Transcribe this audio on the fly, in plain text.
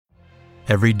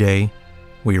Every day,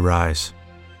 we rise,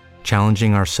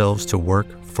 challenging ourselves to work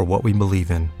for what we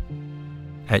believe in.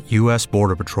 At U.S.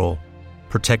 Border Patrol,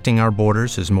 protecting our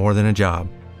borders is more than a job.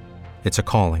 It's a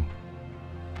calling.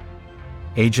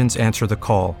 Agents answer the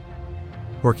call,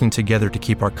 working together to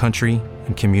keep our country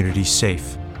and communities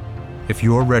safe. If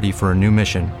you're ready for a new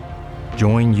mission,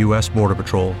 join U.S. Border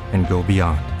Patrol and go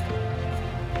beyond.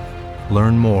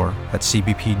 Learn more at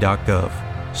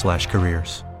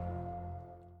cbp.gov/careers.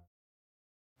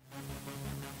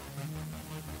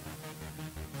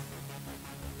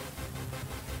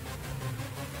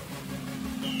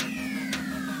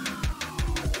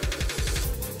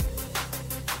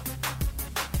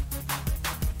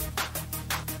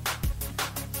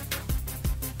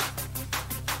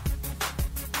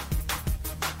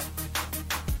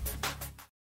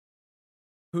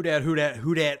 Who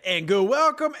dat, and go.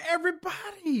 Welcome,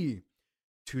 everybody.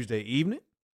 Tuesday evening,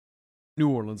 New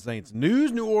Orleans Saints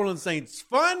news, New Orleans Saints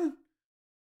fun,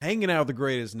 hanging out with the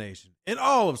greatest nation in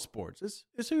all of sports.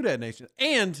 It's Who Dat Nation.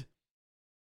 And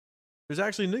there's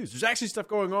actually news. There's actually stuff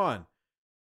going on.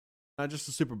 Not just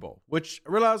the Super Bowl, which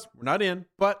I realize we're not in,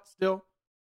 but still.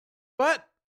 But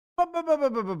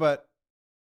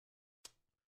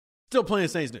still plenty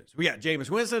of Saints news. We got Jameis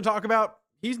Winston to talk about.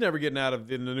 He's never getting out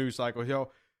of in the news cycle.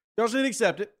 Y'all just need to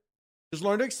accept it. Just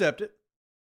learn to accept it.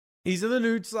 He's in the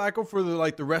news cycle for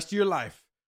the rest of your life.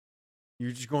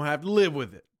 You're just going to have to live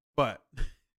with it. But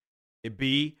it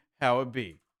be how it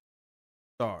be.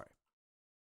 Sorry.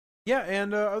 Yeah,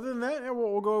 and other than that,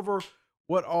 we'll go over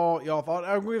what all y'all thought.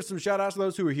 I'm going to give some shout-outs to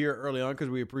those who were here early on because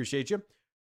we appreciate you.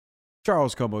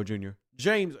 Charles Como Jr.,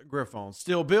 James Griffon,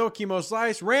 Still Bill, Chemo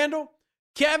Slice, Randall,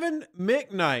 Kevin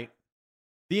McKnight,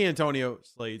 D'Antonio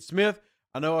Slade Smith.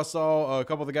 I know I saw a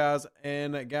couple of the guys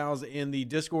and gals in the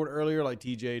Discord earlier, like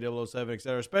TJ007,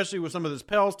 etc., especially with some of this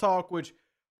Pels talk, which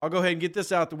I'll go ahead and get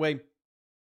this out the way.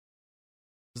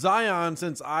 Zion,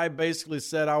 since I basically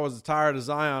said I was tired of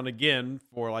Zion again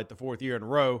for like the fourth year in a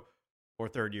row, or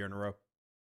third year in a row,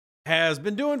 has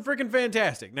been doing freaking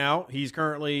fantastic. Now, he's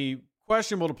currently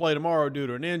questionable to play tomorrow due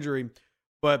to an injury,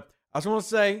 but I just want to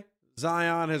say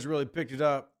Zion has really picked it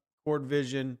up. Court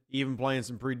vision, even playing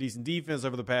some pretty decent defense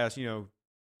over the past,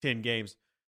 10 games.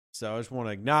 So I just want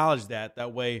to acknowledge that.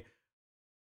 That way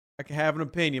I can have an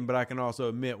opinion, but I can also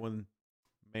admit when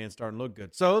man's starting to look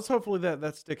good. So let's hopefully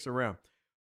that sticks around.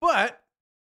 But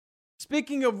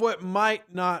speaking of what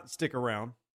might not stick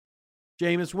around,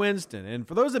 Jameis Winston. And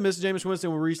for those that missed Jameis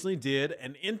Winston, we recently did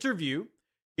an interview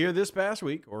here this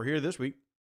week.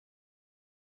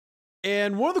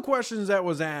 And one of the questions that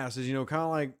was asked is, kind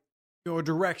of like, a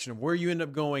direction of where you end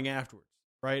up going afterwards,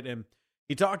 right? And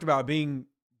he talked about being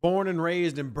born and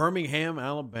raised in Birmingham,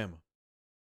 Alabama.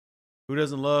 Who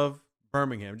doesn't love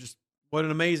Birmingham? Just what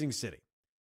an amazing city.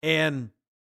 And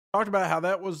talked about how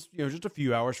that was, just a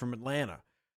few hours from Atlanta.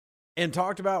 And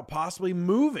talked about possibly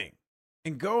moving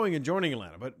and going and joining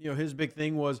Atlanta. But, his big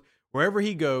thing was wherever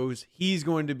he goes, he's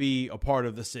going to be a part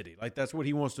of the city. Like that's what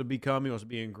he wants to become. He wants to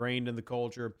be ingrained in the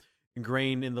culture,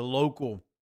 ingrained in the local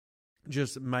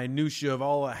just minutia of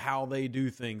all of how they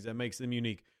do things that makes them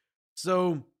unique.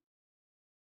 So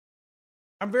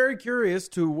I'm very curious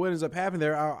to what ends up happening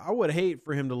there. I would hate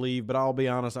for him to leave, but I'll be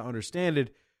honest, I understand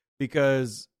it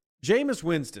because Jameis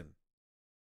Winston,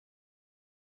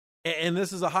 and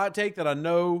this is a hot take that I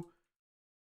know,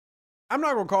 I'm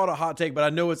not going to call it a hot take, but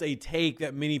I know it's a take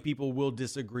that many people will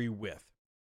disagree with.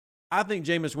 I think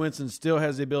Jameis Winston still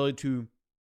has the ability to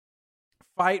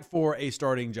fight for a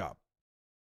starting job.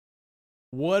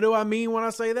 What do I mean when I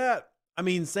say that? I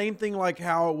mean, same thing like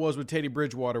how it was with Teddy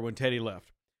Bridgewater when Teddy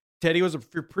left. Teddy was a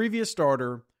previous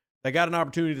starter that got an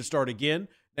opportunity to start again.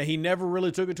 Now, he never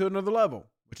really took it to another level,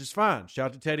 which is fine. Shout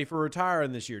out to Teddy for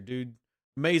retiring this year. Dude,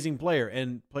 amazing player,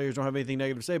 and players don't have anything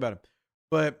negative to say about him.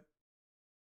 But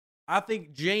I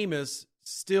think Jameis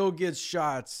still gets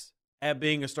shots at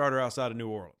being a starter outside of New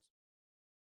Orleans.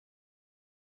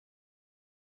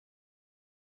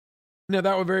 Now,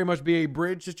 that would very much be a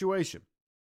bridge situation.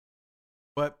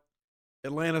 But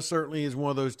Atlanta certainly is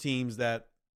one of those teams that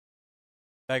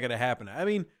got to happen. I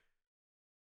mean,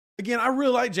 again, I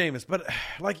really like Jameis, but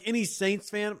like any Saints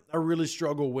fan, I really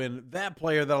struggle when that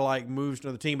player that I like moves to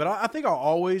another team. But I think I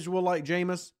always will like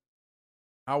Jameis.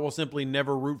 I will simply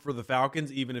never root for the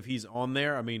Falcons, even if he's on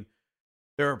there. I mean,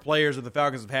 there are players that the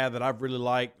Falcons have had that I've really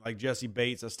liked, like Jesse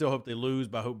Bates. I still hope they lose,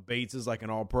 but I hope Bates is like an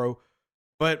all-pro.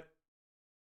 But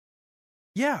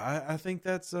yeah, I think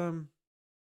that's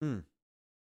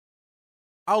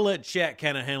I'll let Chat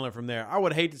kind of handle it from there. I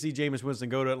would hate to see Jameis Winston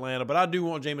go to Atlanta, but I do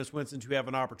want Jameis Winston to have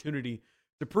an opportunity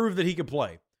to prove that he can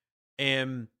play.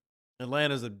 And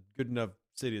Atlanta's a good enough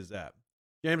city as that.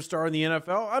 Jameis star in the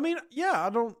NFL. I mean, yeah, I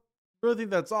don't really think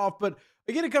that's off. But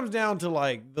again, it comes down to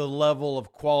like the level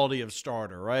of quality of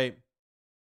starter, right?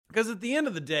 Because at the end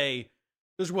of the day,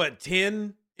 there's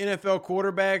 10 NFL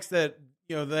quarterbacks that,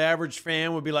 the average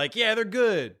fan would be like, yeah, they're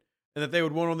good, and that they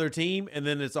would want on their team. And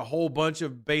then it's a whole bunch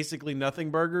of basically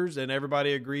nothing burgers, and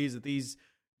everybody agrees that these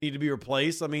need to be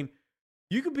replaced. I mean,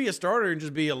 you could be a starter and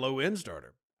just be a low-end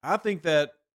starter. I think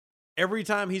that every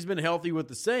time he's been healthy with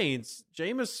the Saints,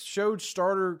 Jameis showed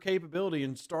starter capability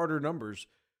and starter numbers.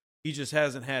 He just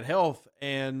hasn't had health,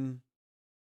 and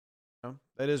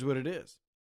that is what it is.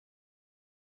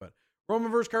 But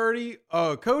Roman versus Cody,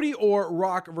 or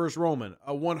Rock versus Roman?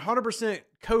 100%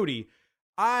 Cody.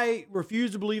 I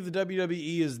refuse to believe the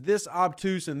WWE is this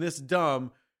obtuse and this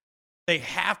dumb. They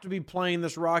have to be playing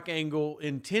this Rock angle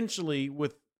intentionally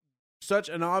with such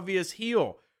an obvious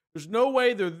heel. There's no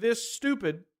way they're this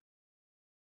stupid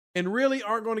and really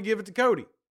aren't going to give it to Cody,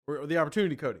 or the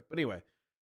opportunity to Cody. But anyway,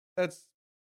 that's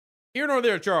here nor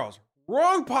there, Charles.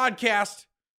 Wrong podcast.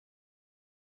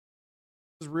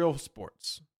 This is Real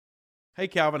Sports. Hey,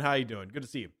 Calvin, how you doing? Good to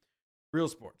see you. Real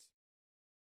Sports.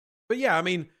 But yeah, I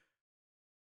mean,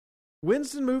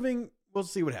 Winston moving, we'll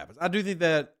see what happens. I do think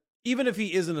that even if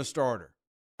he isn't a starter,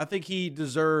 I think he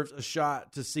deserves a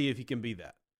shot to see if he can be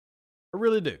that. I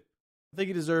really do. I think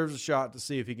he deserves a shot to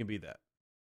see if he can be that.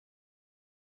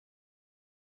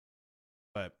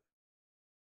 But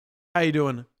how you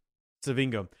doing,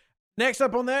 Savingo? Next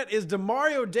up on that is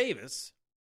Demario Davis,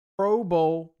 Pro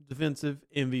Bowl defensive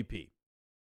MVP.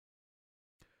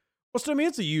 Well, so, I mean,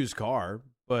 it's a used car,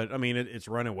 but I mean, it's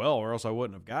running well, or else I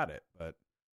wouldn't have got it. But,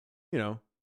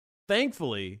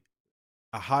 thankfully,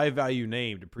 a high value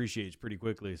name depreciates pretty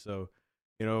quickly. So,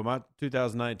 my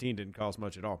 2019 didn't cost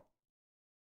much at all.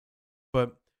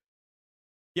 But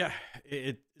yeah,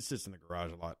 it sits in the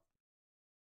garage a lot.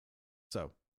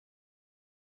 So,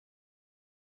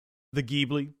 the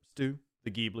Ghibli, Stu,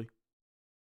 the Ghibli.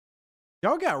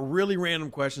 Y'all got really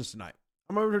random questions tonight.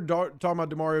 I'm over here talking about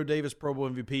Demario Davis, Pro Bowl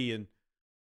MVP, and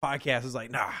podcast is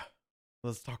like, nah,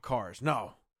 let's talk cars.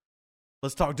 No.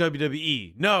 Let's talk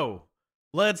WWE. No.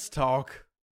 Let's talk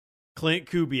Clint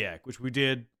Kubiak, which we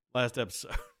did last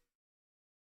episode. It's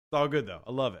all good, though.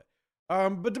 I love it.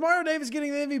 But Demario Davis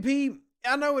getting the MVP,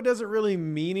 I know it doesn't really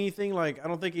mean anything. Like, I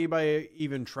don't think anybody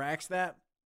even tracks that.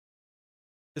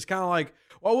 It's kind of like,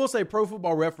 well, I will say Pro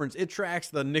Football Reference, it tracks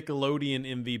the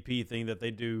Nickelodeon MVP thing that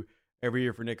they do every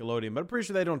year for Nickelodeon. But I'm pretty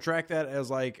sure they don't track that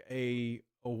as like a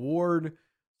award.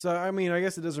 So, I mean, I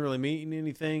guess it doesn't really mean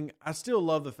anything. I still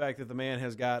love the fact that the man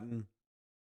has gotten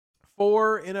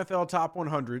 4 NFL top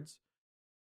 100s.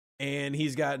 And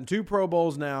he's gotten 2 Pro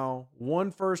Bowls now, 1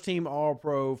 first-team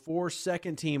All-Pro, 4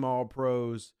 second-team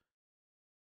All-Pros.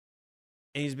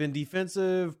 And he's been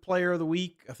Defensive Player of the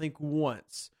Week, I think,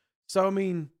 once. So, I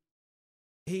mean,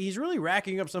 he's really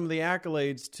racking up some of the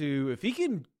accolades to, if he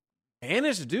can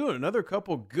manage to do it another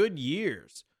couple good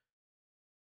years,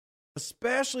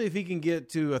 especially if he can get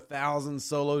to 1,000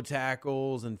 solo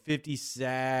tackles and 50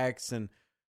 sacks and,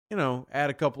 add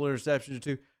a couple interceptions or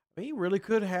 2. He really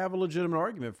could have a legitimate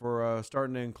argument for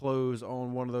starting to enclose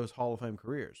on one of those Hall of Fame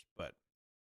careers, but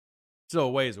still a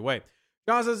ways away.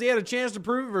 John says he had a chance to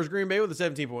prove it versus Green Bay with a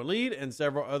 17-point lead and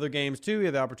several other games, too. He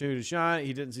had the opportunity to shine.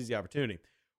 He didn't seize the opportunity.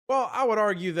 Well, I would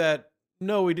argue that,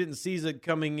 no, he didn't seize it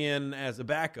coming in as a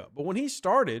backup. But when he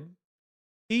started,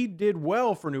 he did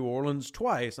well for New Orleans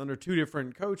twice under 2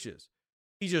 different coaches.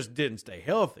 He just didn't stay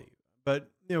healthy.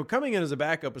 But, coming in as a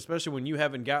backup, especially when you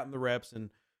haven't gotten the reps and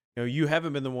you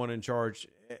haven't been the one in charge,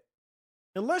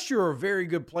 unless you're a very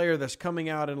good player that's coming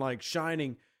out and like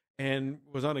shining and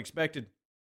was unexpected.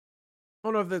 I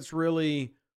don't know if that's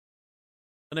really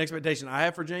an expectation I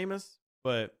have for Jameis,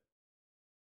 but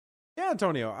yeah,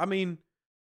 Antonio, I mean,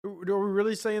 are we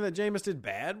really saying that Jameis did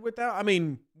bad without? I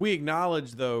mean, we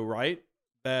acknowledge though, right,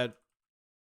 that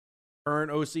current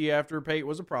OC after Pate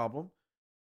was a problem.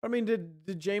 I mean, did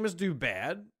Jameis do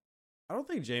bad? I don't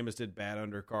think Jameis did bad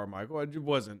under Carmichael. It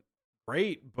wasn't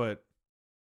great, but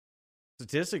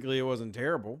statistically, it wasn't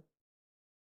terrible.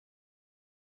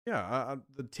 Yeah,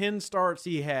 the 10 starts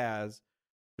he has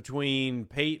between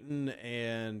Peyton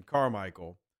and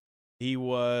Carmichael, he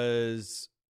was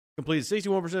completed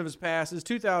 61% of his passes,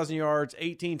 2,000 yards,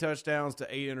 18 touchdowns to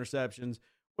 8 interceptions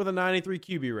with a 93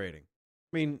 QB rating.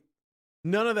 I mean,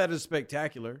 none of that is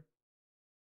spectacular.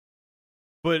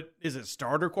 But is it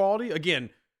starter quality?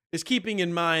 Again, it's keeping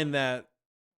in mind that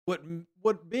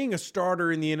what being a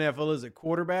starter in the NFL is at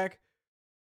quarterback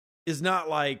is not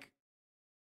like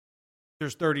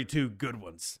there's 32 good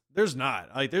ones. There's not.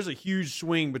 Like, there's a huge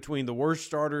swing between the worst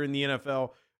starter in the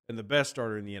NFL and the best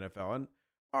starter in the NFL. And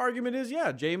argument is,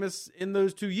 yeah, Jameis in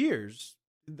those 2 years,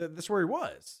 that's where he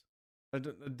was.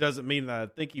 It doesn't mean that I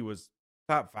think he was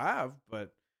top 5,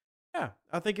 but yeah,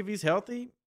 I think if he's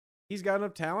healthy, he's got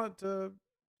enough talent to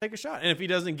take a shot. And if he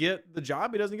doesn't get the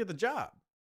job, he doesn't get the job.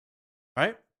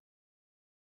 Right?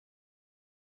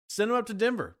 Send him up to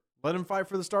Denver. Let him fight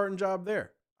for the starting job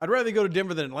there. I'd rather go to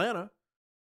Denver than Atlanta.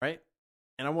 Right?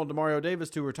 And I want Demario Davis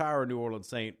to retire a New Orleans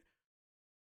Saint.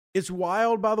 It's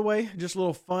wild, by the way. Just a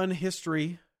little fun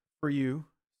history for you,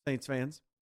 Saints fans.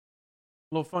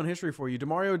 A little fun history for you.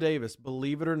 Demario Davis,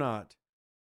 believe it or not,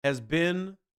 has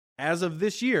been, as of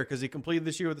this year, because he completed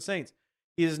this year with the Saints,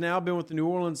 he has now been with the New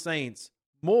Orleans Saints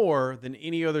more than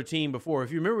any other team before.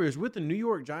 If you remember, he was with the New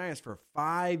York Giants for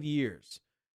 5 years.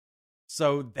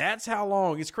 So that's how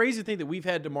long. It's crazy to think that we've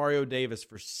had Demario Davis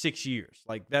for 6 years.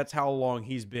 Like, that's how long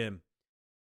he's been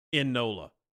in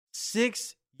NOLA.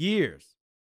 6 years.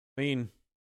 I mean,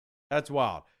 that's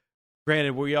wild.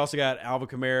 Granted, we also got Alvin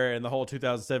Kamara and the whole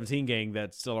 2017 gang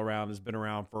that's still around, has been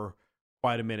around for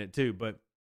quite a minute too. But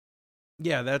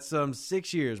yeah, that's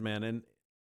 6 years, man. And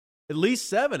at least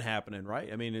 7 happening,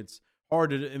 right? I mean, it's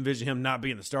hard to envision him not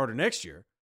being the starter next year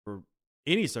for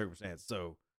any circumstance.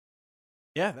 So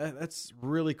yeah, that's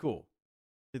really cool.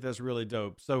 I think that's really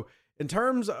dope. So in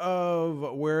terms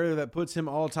of where that puts him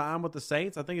all time with the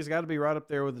Saints, I think he's got to be right up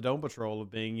there with the Dome Patrol of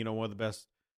being, one of the best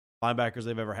linebackers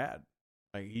they've ever had.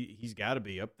 Like, he's got to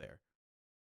be up there.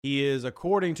 He is,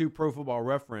 according to Pro Football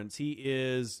Reference, he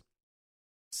is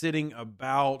sitting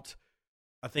about,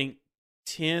 I think,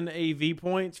 10 AV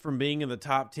points from being in the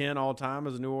top 10 all time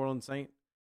as a New Orleans Saint.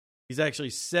 He's actually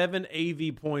 7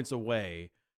 AV points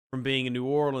away from being a New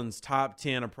Orleans top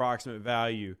 10 approximate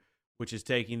value, which is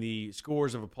taking the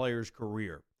scores of a player's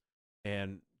career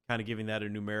and kind of giving that a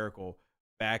numerical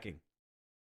backing.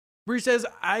 Bree says,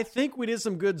 I think we did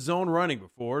some good zone running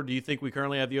before. Do you think we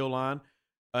currently have the O-line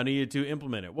needed to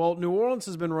implement it? Well, New Orleans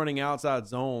has been running outside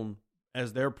zone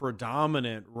as their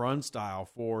predominant run style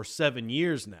for 7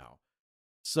 years now.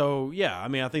 So, yeah, I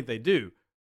mean, I think they do.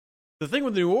 The thing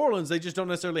with New Orleans, they just don't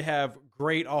necessarily have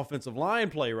great offensive line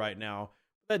play right now.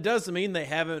 That doesn't mean they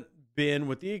haven't been,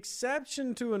 with the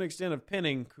exception to an extent of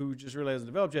Penning, who just really hasn't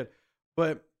developed yet.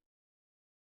 But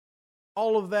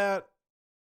all of that,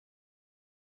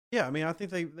 yeah, I mean, I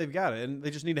think they've got it, and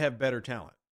they just need to have better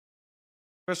talent,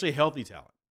 especially healthy talent.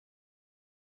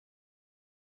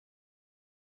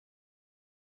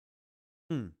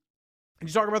 Did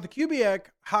you talk about the QBX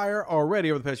hire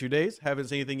already over the past few days? Haven't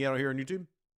seen anything yet here on YouTube.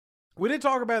 We did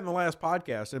talk about it in the last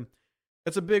podcast, and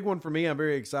it's a big one for me. I'm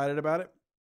very excited about it.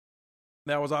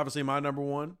 That was obviously my number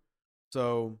one.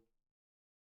 So,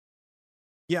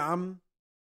 yeah, I'm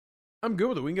good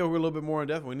with it. We can go a little bit more in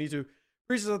depth if we need to.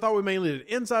 Says, I thought we mainly did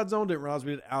inside zone, didn't realize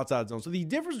we did outside zone. So the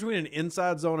difference between an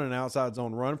inside zone and an outside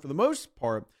zone run, for the most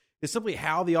part, is simply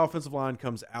how the offensive line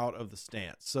comes out of the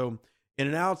stance. So in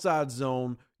an outside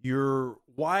zone, you're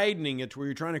widening it to where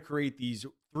you're trying to create these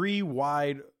 3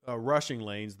 wide rushing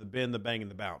lanes, the bend, the bang, and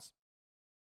the bounce.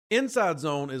 Inside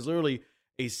zone is literally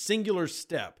a singular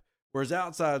step, whereas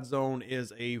outside zone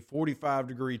is a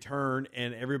 45-degree turn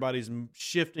and everybody's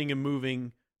shifting and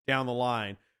moving down the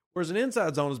line. Whereas an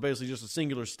inside zone is basically just a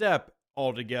singular step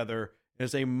altogether, and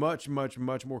it's a much, much,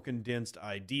 much more condensed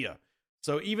idea.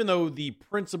 So even though the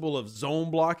principle of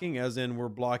zone blocking, as in we're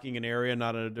blocking an area,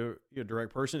 not a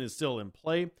direct person, is still in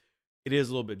play, it is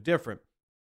a little bit different.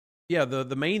 Yeah,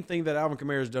 the main thing that Alvin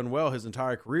Kamara has done well his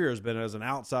entire career has been as an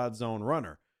outside zone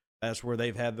runner. That's where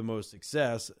they've had the most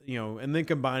success, and then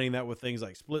combining that with things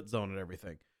like split zone and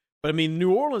everything. But, I mean,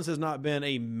 New Orleans has not been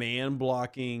a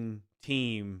man-blocking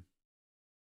team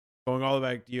going all the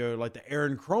way back to like the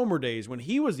Aaron Cromer days when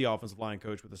he was the offensive line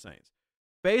coach with the Saints.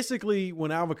 Basically,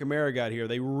 when Alvin Kamara got here,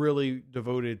 they really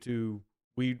devoted to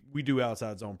we do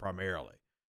outside zone primarily.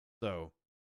 So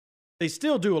they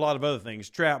still do a lot of other things,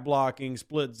 trap blocking,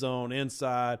 split zone,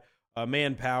 inside,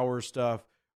 man-power stuff.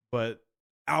 But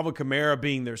Alvin Kamara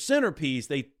being their centerpiece,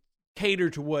 they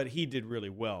cater to what he did really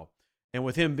well. And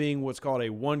with him being what's called a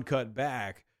one-cut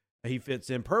back, he fits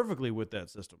in perfectly with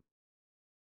that system.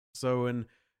 So,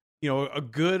 a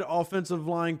good offensive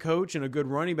line coach and a good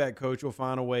running back coach will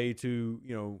find a way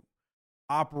to,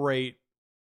 operate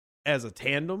as a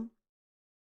tandem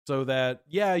so that,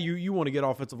 yeah, you want to get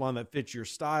offensive line that fits your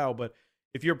style. But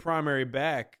if your primary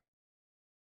back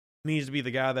needs to be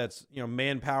the guy that's,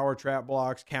 manpower, trap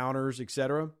blocks, counters,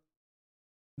 etc.,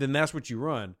 then that's what you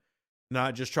run,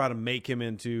 not just try to make him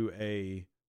into a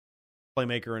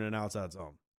playmaker in an outside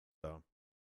zone. So,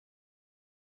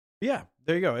 yeah,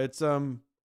 there you go. It's,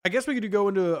 I guess we could go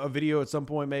into a video at some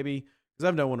point, maybe, because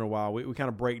I've done one in a while. We kind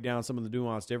of break down some of the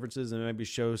nuanced differences and maybe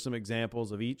show some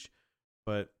examples of each.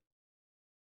 But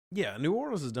yeah, New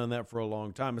Orleans has done that for a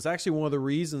long time. It's actually one of the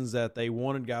reasons that they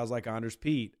wanted guys like Anders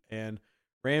Pete and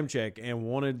Ramczyk and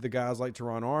wanted the guys like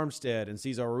Teron Armstead and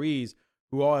Cesar Ruiz,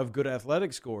 who all have good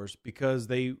athletic scores, because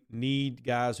they need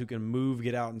guys who can move,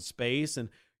 get out in space. And,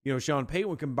 Sean Payton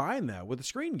would combine that with the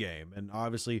screen game. And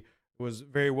obviously was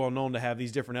very well known to have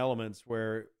these different elements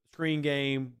where screen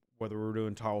game, whether we're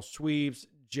doing tall sweeps,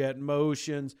 jet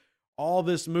motions, all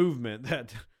this movement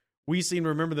that we seem to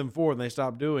remember them for and they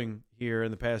stopped doing here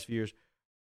in the past few years.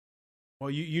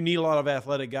 Well, you need a lot of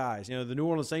athletic guys. The New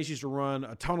Orleans Saints used to run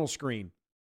a tunnel screen.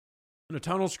 And a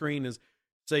tunnel screen is,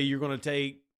 say you're going to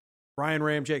take Ryan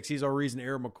Ramczyk, Cesar Ruiz, and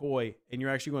Eric McCoy, and you're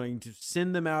actually going to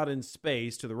send them out in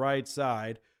space to the right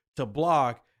side to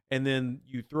block, and then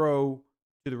you throw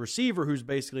to the receiver who's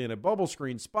basically in a bubble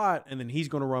screen spot, and then he's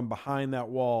going to run behind that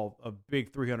wall. A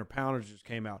big 300-pounder just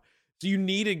came out. So you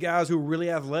needed guys who were really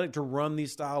athletic to run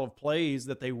these style of plays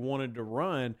that they wanted to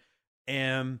run,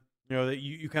 and that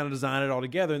you kind of design it all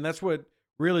together. And that's what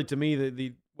really, to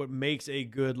me, what makes a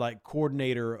good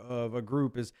coordinator of a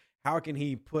group is how can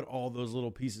he put all those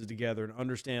little pieces together and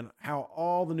understand how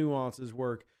all the nuances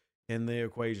work in the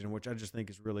equation, which I just think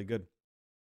is really good,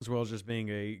 as well as just being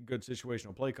a good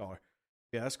situational play caller.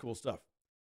 Yeah, that's cool stuff.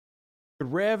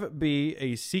 Could Rev be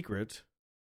a secret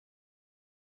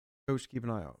coach to keep an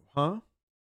eye out? Huh?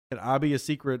 Could I be a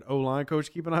secret O-line coach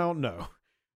to keep an eye out? No,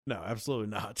 absolutely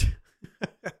not.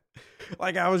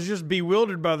 I was just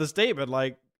bewildered by the statement.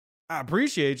 I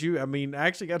appreciate you. I mean, I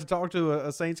actually got to talk to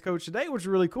a Saints coach today, which is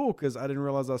really cool because I didn't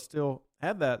realize I still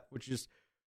had that, which is,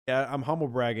 yeah, I'm humble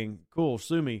bragging. Cool,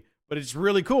 sue me. But it's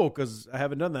really cool because I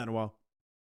haven't done that in a while.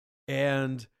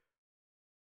 And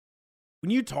when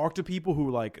you talk to people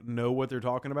who know what they're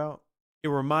talking about, it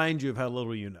reminds you of how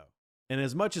little you know. And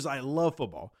as much as I love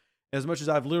football, as much as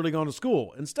I've literally gone to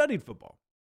school and studied football,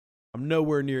 I'm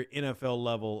nowhere near NFL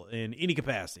level in any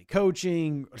capacity.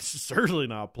 Coaching, certainly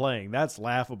not playing. That's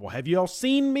laughable. Have you all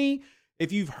seen me?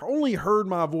 If you've only heard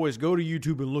my voice, go to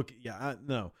YouTube and look.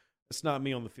 No, it's not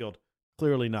me on the field.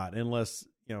 Clearly not, unless,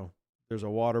 there's a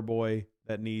water boy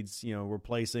that needs,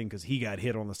 replacing because he got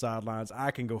hit on the sidelines.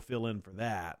 I can go fill in for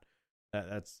that.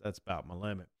 That's about my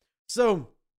limit. So,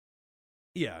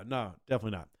 yeah, no,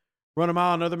 definitely not. Run a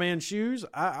mile in other man's shoes?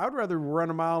 I'd rather run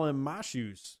a mile in my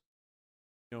shoes.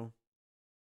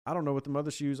 I don't know what the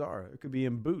other shoes are. It could be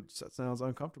in boots. That sounds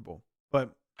uncomfortable.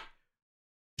 But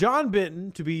John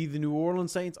Benton to be the New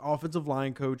Orleans Saints offensive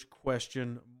line coach, ?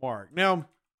 Now,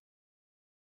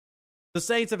 the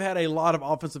Saints have had a lot of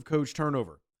offensive coach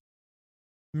turnover.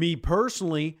 Me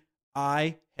personally,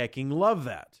 I hecking love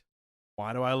that.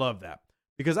 Why do I love that?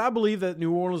 Because I believe that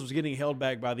New Orleans was getting held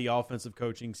back by the offensive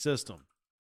coaching system.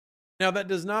 Now, that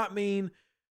does not mean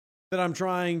that I'm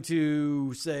trying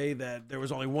to say that there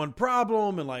was only one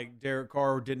problem and Derek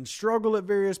Carr didn't struggle at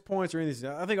various points or anything.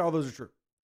 I think all those are true.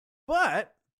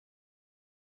 But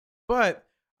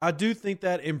I do think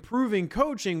that improving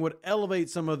coaching would elevate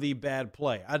some of the bad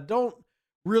play. I don't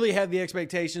really have the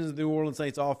expectations that the New Orleans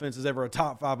Saints offense is ever a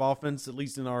top 5 offense, at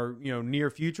least in our near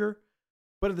future.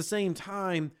 But at the same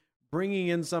time, bringing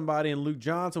in somebody, and Luke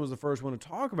Johnson was the first one to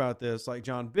talk about this, like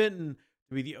John Benton,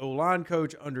 to be the O-line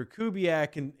coach under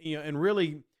Kubiak, and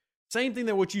really same thing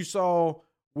that what you saw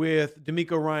with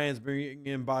D'Amico Ryans bringing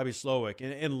in Bobby Slowick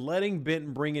and letting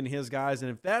Benton bring in his guys.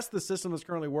 And if that's the system that's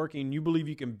currently working and you believe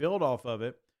you can build off of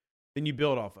it, then you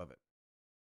build off of it.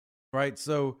 Right?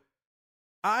 So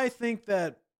I think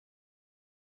that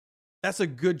that's a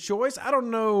good choice. I don't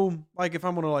know if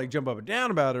I'm going to jump up and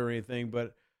down about it or anything,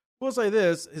 but we'll say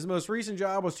this. His most recent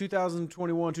job was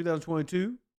 2021,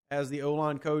 2022. As the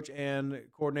O-line coach and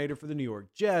coordinator for the New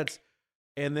York Jets,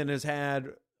 and then has had,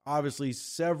 obviously,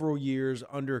 several years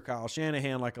under Kyle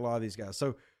Shanahan, like a lot of these guys.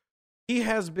 So he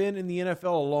has been in the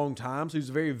NFL a long time, so he's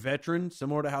a very veteran,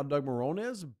 similar to how Doug Marrone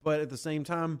is, but at the same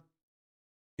time,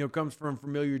 comes from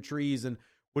familiar trees and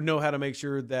would know how to make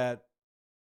sure that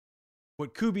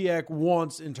what Kubiak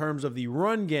wants in terms of the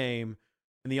run game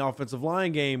and the offensive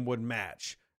line game would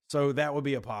match. So that would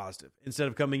be a positive, instead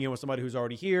of coming in with somebody who's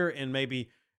already here and maybe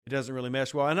it doesn't really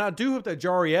mesh well. And I do hope that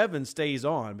Jari Evans stays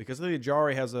on, because I think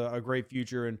Jari has a great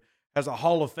future and has a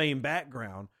Hall of Fame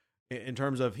background in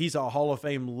terms of he's a Hall of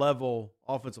Fame level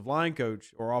offensive line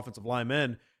coach or offensive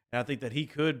lineman. And I think that he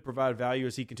could provide value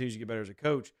as he continues to get better as a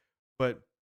coach. But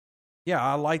yeah,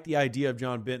 I like the idea of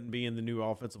John Benton being the new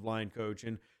offensive line coach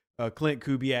and Clint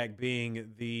Kubiak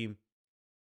being the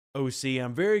OC.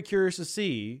 I'm very curious to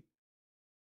see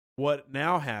what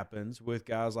now happens with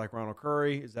guys like Ronald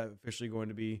Curry. Is that officially going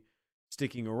to be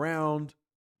sticking around?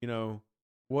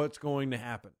 What's going to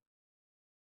happen?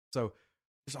 So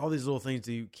there's all these little things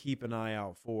to keep an eye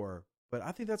out for. but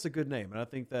I think that's a good name. And I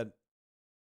think that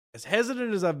as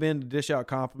hesitant as I've been to dish out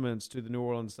compliments to the New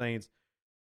Orleans Saints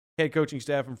head coaching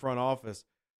staff and front office,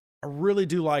 I really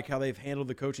do like how they've handled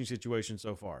the coaching situation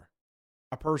so far.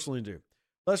 I personally do.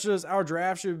 Our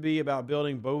draft should be about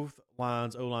building both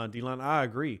lines, O-line, D-line. I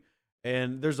agree.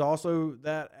 And there's also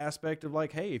that aspect of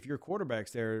like, hey, if your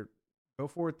quarterback's there, go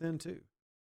for it then too,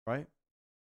 right?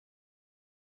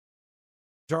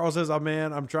 Charles says, oh,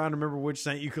 man, I'm trying to remember which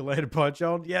Saint you could lay a punch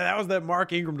on. Yeah, that was that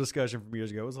Mark Ingram discussion from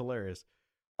years ago. It was hilarious.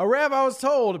 Rev, I was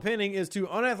told Penning is too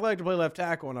unathletic to play left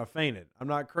tackle, and I fainted. I'm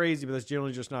not crazy, but that's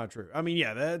generally just not true. I mean,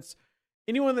 yeah, that's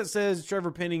anyone that says Trevor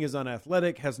Penning is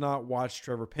unathletic has not watched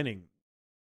Trevor Penning.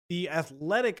 The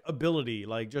athletic ability,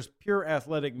 like just pure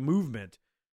athletic movement,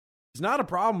 is not a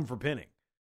problem for Penning.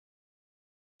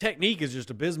 Technique is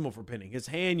just abysmal for Penning. His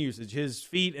hand usage, his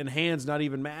feet and hands not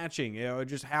even matching.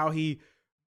 Just how he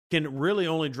can really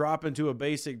only drop into a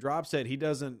basic drop set. He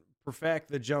doesn't perfect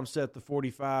the jump set, the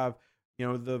 45.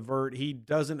 The vert. He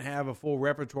doesn't have a full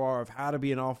repertoire of how to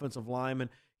be an offensive lineman.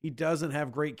 He doesn't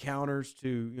have great counters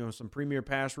to, some premier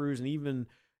pass routes and even,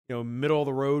 middle of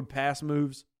the road pass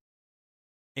moves.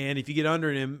 And if you get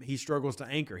under him, he struggles to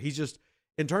anchor. He's just,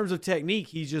 in terms of technique,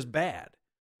 he's just bad,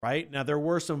 right? Now, there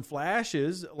were some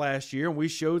flashes last year, and we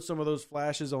showed some of those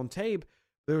flashes on tape.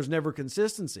 There was never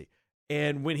consistency.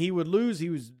 And when he would lose, he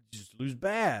was just lose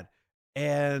bad.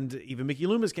 And even Mickey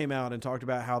Loomis came out and talked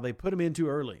about how they put him in too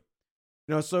early.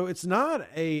 So it's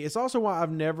also why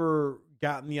I've never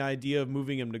gotten the idea of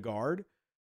moving him to guard,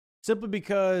 simply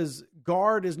because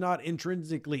guard is not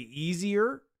intrinsically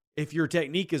easier if your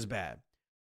technique is bad.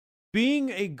 Being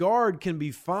a guard can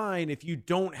be fine if you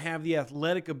don't have the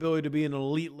athletic ability to be an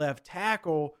elite left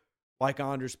tackle like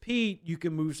Andres Pete. You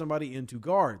can move somebody into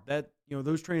guard. That,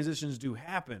 those transitions do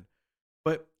happen.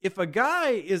 But if a guy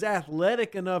is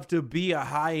athletic enough to be a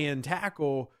high-end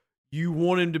tackle, you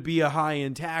want him to be a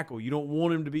high-end tackle. You don't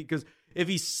want him to be, because if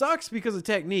he sucks because of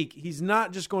technique, he's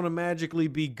not just going to magically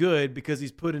be good because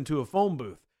he's put into a phone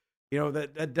booth.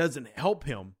 That doesn't help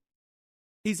him.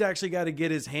 He's actually got to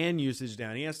get his hand usage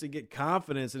down. He has to get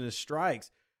confidence in his strikes.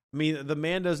 I mean, the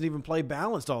man doesn't even play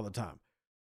balanced all the time.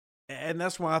 And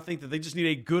that's why I think that they just need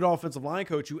a good offensive line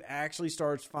coach who actually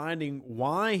starts finding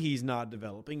why he's not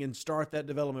developing and start that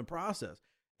development process.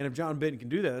 And if John Benton can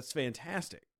do that, that's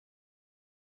fantastic.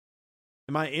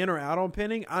 Am I in or out on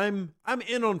Penning? I'm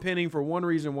in on Penning for one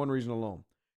reason alone.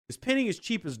 Because Penning is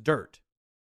cheap as dirt,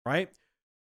 right?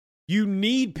 You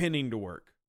need Penning to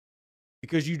work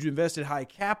because you invested high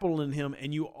capital in him,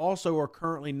 and you also are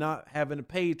currently not having to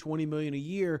pay $20 million a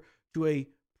year to a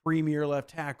premier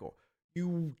left tackle.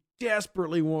 You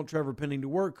desperately want Trevor Penning to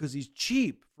work because he's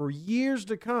cheap for years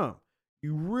to come.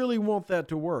 You really want that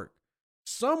to work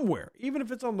somewhere, even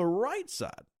if it's on the right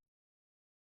side.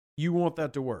 You want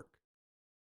that to work.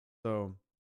 So,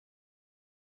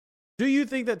 do you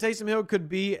think that Taysom Hill could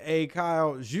be a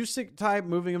Kyle Juszczyk type,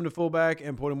 moving him to fullback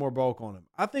and putting more bulk on him?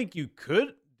 I think you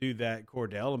could do that,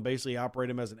 Cordell, and basically operate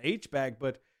him as an H-back,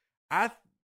 but I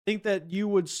think that you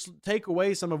would take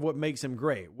away some of what makes him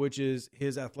great, which is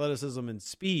his athleticism and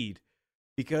speed,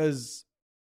 because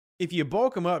if you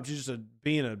bulk him up to just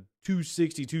being a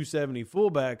 260, 270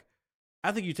 fullback,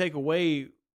 I think you take away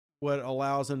what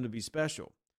allows him to be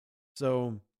special.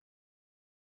 So,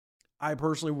 I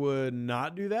personally would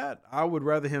not do that. I would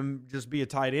rather him just be a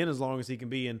tight end as long as he can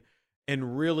be and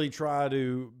really try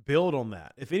to build on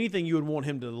that. If anything, you would want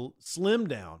him to slim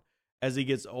down as he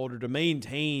gets older to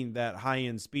maintain that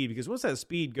high-end speed, because once that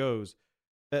speed goes,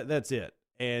 that's it.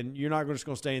 And you're not just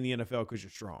going to stay in the NFL because you're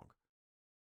strong.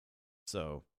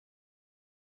 So,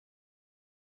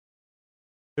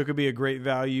 it could be a great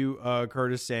value,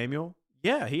 Curtis Samuel.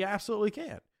 Yeah, he absolutely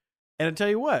can. And I tell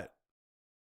you what,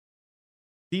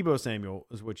 Debo Samuel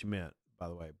is what you meant, by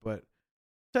the way. But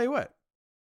tell you what,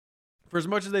 for as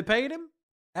much as they paid him,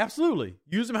 absolutely.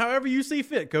 Use him however you see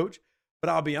fit, coach. But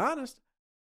I'll be honest,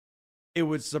 it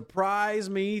would surprise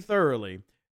me thoroughly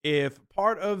if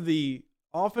part of the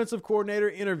offensive coordinator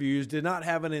interviews did not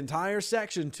have an entire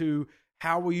section to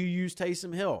how will you use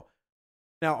Taysom Hill.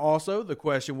 Now, also, the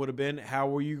question would have been, how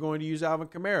were you going to use Alvin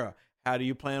Kamara? How do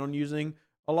you plan on using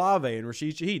Olave and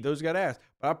Rashid Shaheed? Those got asked.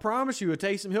 But I promise you, a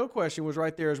Taysom Hill question was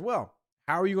right there as well.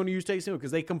 How are you going to use Taysom Hill?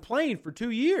 Because they complained for 2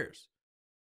 years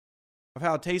of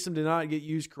how Taysom did not get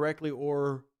used correctly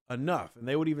or enough. And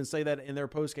they would even say that in their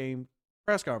post-game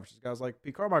press conferences. Guys like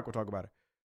Pete Carmichael talk about it.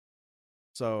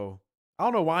 So, I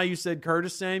don't know why you said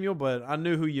Curtis Samuel, but I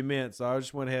knew who you meant. So, I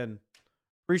just went ahead and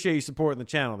appreciate you supporting the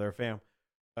channel there, fam.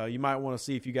 You might want to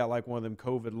see if you got like one of them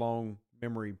COVID long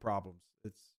memory problems.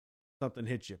 It's something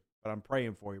hit you. But I'm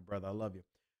praying for you, brother. I love you.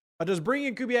 Does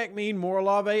bringing Kubiak mean more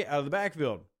Olave out of the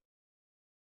backfield?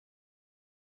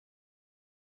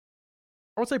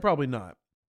 I would say probably not.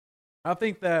 I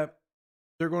think that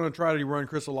they're going to try to run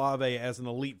Chris Olave as an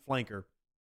elite flanker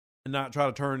and not try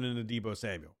to turn into Deebo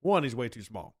Samuel. One, he's way too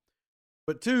small.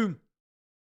 But two,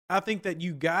 I think that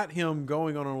you got him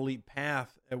going on an elite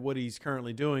path at what he's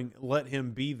currently doing. Let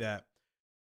him be that.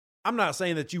 I'm not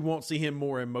saying that you won't see him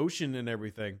more emotion and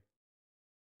everything,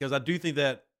 because I do think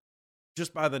that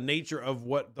just by the nature of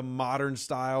what the modern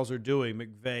styles are doing,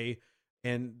 McVay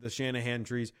and the Shanahan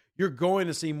trees, you're going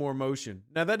to see more motion.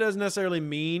 Now, that doesn't necessarily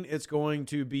mean it's going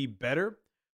to be better,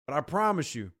 but I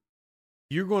promise you,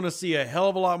 you're going to see a hell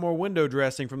of a lot more window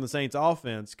dressing from the Saints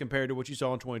offense compared to what you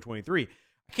saw in 2023.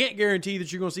 I can't guarantee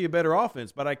that you're going to see a better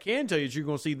offense, but I can tell you that you're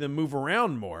going to see them move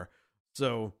around more.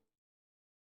 So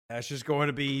that's just going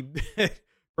to be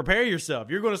prepare yourself.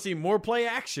 You're going to see more play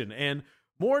action and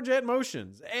more jet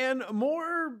motions and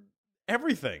more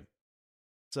everything.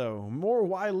 So more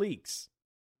Y leaks.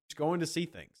 Just going to see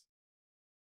things.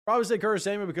 Probably say Curtis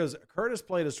Samuel because Curtis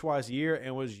played us twice a year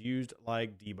and was used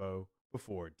like Deebo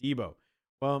before Deebo.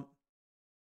 Well,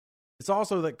 it's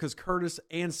also that because Curtis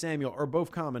and Samuel are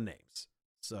both common names.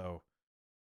 So,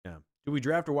 yeah. Do we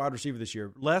draft a wide receiver this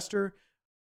year? Lester,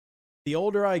 the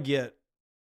older I get,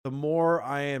 the more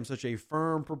I am such a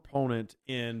firm proponent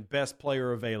in best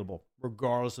player available,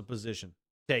 regardless of position.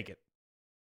 Take it.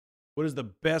 What is the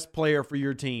best player for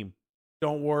your team?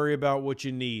 Don't worry about what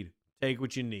you need. Take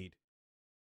what you need.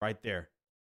 Right there.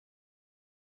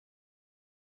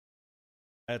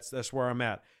 That's where I'm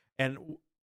at. And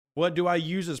what do I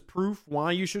use as proof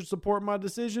why you should support my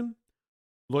decision?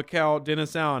 Look how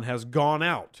Dennis Allen has gone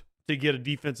out to get a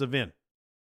defensive end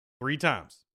 3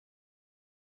 times.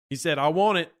 He said, I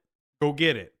want it. Go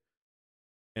get it.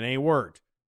 It ain't worked.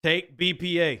 Take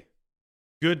BPA.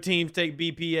 Good teams take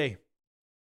BPA.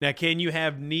 Now, can you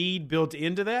have need built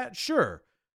into that? Sure.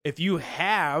 If you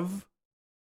have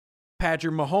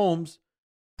Patrick Mahomes,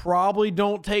 probably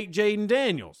don't take Jaden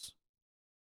Daniels.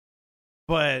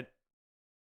 But,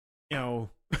 you know,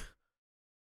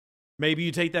 maybe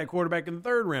you take that quarterback in the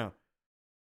 3rd round.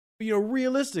 But, you know,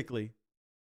 realistically,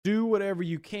 do whatever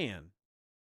you can.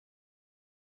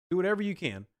 Do whatever you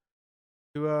can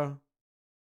to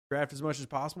draft as much as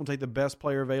possible and take the best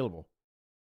player available.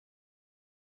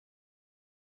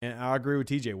 And I agree with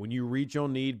TJ. When you reach your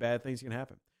need, bad things can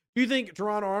happen. Do you think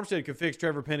Teron Armstead could fix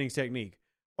Trevor Penning's technique?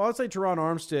 Well, I'd say Teron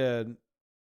Armstead,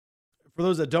 for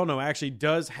those that don't know, actually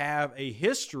does have a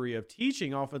history of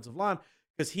teaching offensive line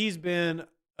because he's been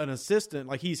an assistant,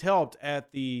 like he's helped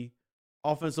at the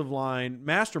offensive line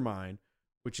mastermind,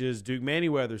 which is Duke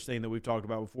Manyweather's thing that we've talked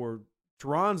about before.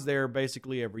 Teron's there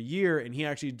basically every year, and he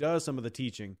actually does some of the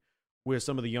teaching with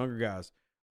some of the younger guys.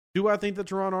 Do I think that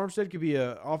Teron Armstead could be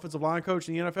an offensive line coach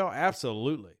in the NFL?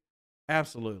 Absolutely.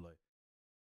 Absolutely.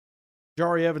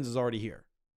 Jari Evans is already here.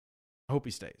 I hope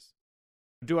he stays.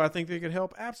 Do I think they could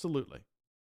help? Absolutely.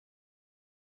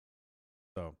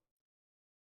 So,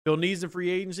 Bill needs a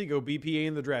free agency, go BPA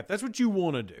in the draft. That's what you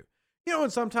want to do. You know,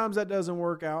 and sometimes that doesn't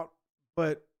work out,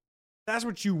 but that's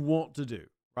what you want to do,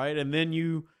 right? And then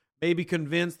you maybe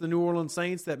convince the New Orleans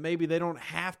Saints that maybe they don't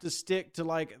have to stick to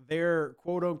like their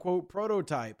quote-unquote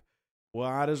prototype.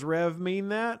 Why does Rev mean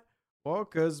that? Well,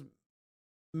 because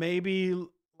maybe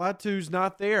Latu's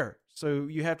not there. So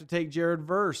you have to take Jared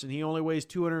Verse, and he only weighs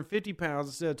 250 pounds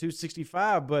instead of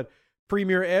 265. But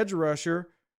premier edge rusher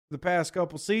the past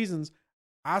couple seasons,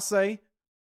 I say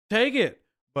take it.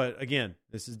 But again,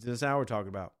 this is how we're talking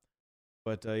about.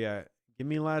 But yeah, give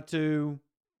me Latu.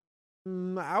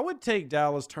 I would take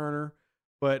Dallas Turner,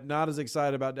 but not as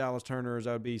excited about Dallas Turner as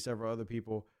I would be several other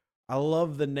people. I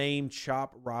love the name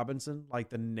Chop Robinson. Like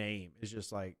the name is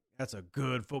just like, that's a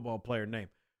good football player name.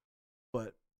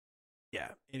 But yeah,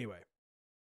 anyway.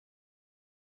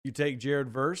 You take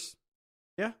Jared Verse?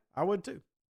 Yeah, I would too.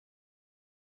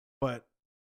 But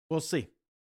we'll see.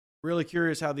 Really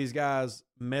curious how these guys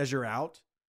measure out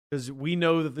because we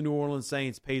know that the New Orleans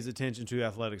Saints pays attention to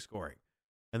athletic scoring.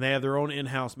 And they have their own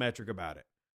in-house metric about it.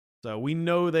 So we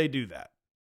know they do that.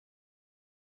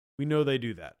 We know they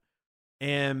do that.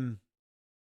 And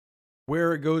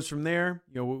where it goes from there,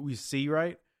 you know, what we see,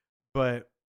 right? But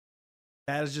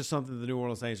that is just something the New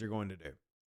Orleans Saints are going to do.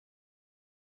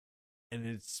 And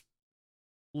it's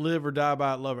live or die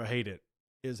by it, love or hate it,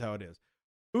 is how it is.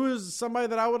 Who is somebody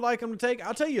that I would like them to take?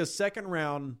 I'll tell you a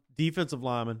 2nd-round defensive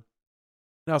lineman.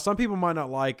 Now, some people might not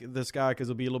like this guy because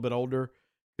he'll be a little bit older,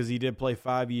 because he did play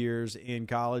 5 years in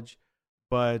college.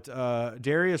 But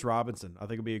Darius Robinson, I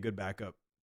think, will be a good backup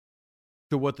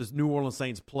to what the New Orleans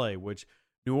Saints play, which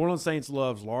New Orleans Saints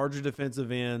loves larger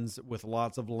defensive ends with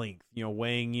lots of length,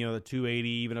 weighing, the 280,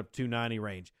 even up 290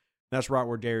 range. That's right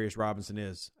where Darius Robinson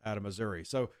is out of Missouri.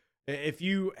 So if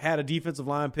you had a defensive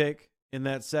line pick in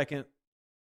that second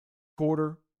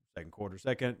round,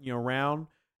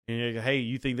 and you go, hey,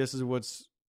 you think this is what's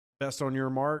best on your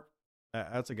mark?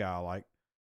 That's a guy I like.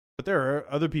 But there are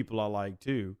other people I like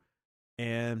too.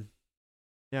 And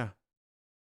yeah,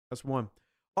 that's one.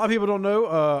 A lot of people don't know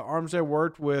Armstead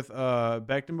worked with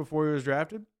Becton before he was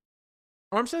drafted.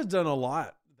 Armstead's done a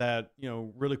lot that,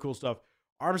 really cool stuff.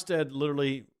 Armstead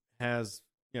literally has,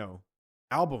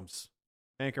 albums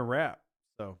and can rap.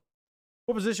 So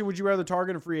what position would you rather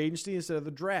target in free agency instead of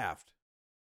the draft?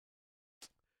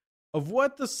 Of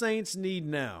what the Saints need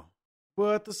now.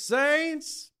 What the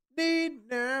Saints need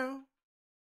now.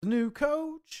 New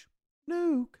coach.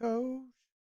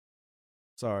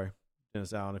 Sorry,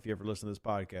 Dennis Allen, if you ever listen to this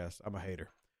podcast, I'm a hater.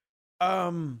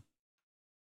 I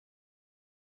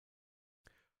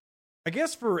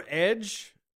guess for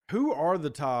edge, who are the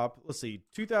top,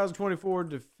 2024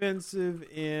 defensive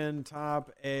end top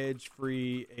edge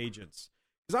free agents?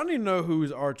 Because I don't even know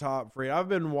who's our top free. I've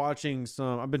been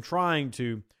trying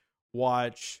to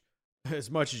watch as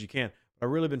much as you can. I've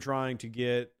really been trying to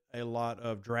get a lot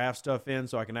of draft stuff in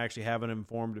so I can actually have an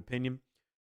informed opinion.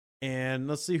 And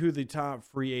let's see who the top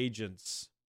free agents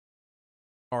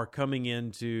are coming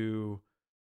into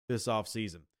this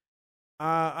offseason.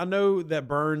 I know that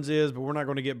Burns is, but we're not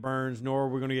going to get Burns, nor are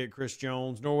we going to get Chris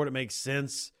Jones, nor would it make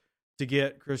sense to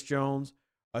get Chris Jones.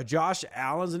 Josh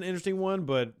Allen's an interesting one,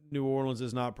 but New Orleans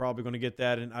is not probably going to get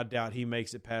that, and I doubt he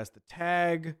makes it past the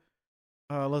tag.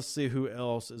 Let's see who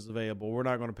else is available. We're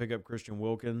not going to pick up Christian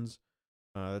Wilkins.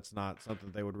 That's not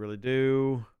something they would really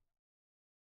do.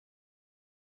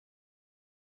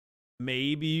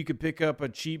 Maybe you could pick up a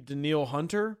cheap Danielle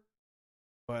Hunter,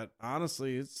 but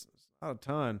honestly, it's not a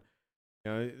ton.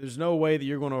 There's no way that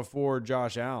you're going to afford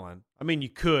Josh Allen. I mean, you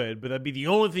could, but that'd be the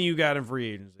only thing you got in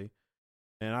free agency.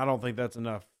 And I don't think that's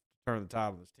enough to turn the tide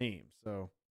on this team. So,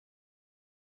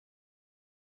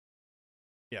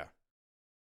 yeah.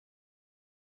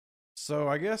 So,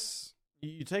 I guess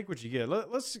you take what you get.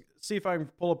 Let's see if I can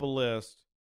pull up a list.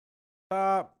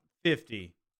 Top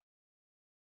 50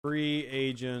 free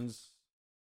agents.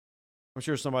 I'm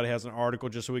sure somebody has an article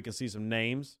just so we can see some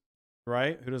names,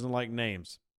 right? Who doesn't like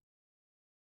names?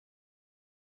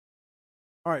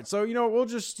 All right, so we'll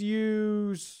just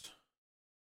use.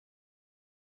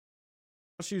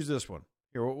 Let's use this one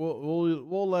here.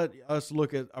 We'll let us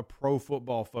look at a Pro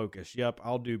Football Focus. Yep,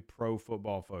 I'll do Pro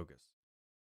Football Focus.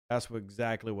 That's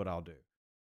exactly what I'll do.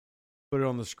 Put it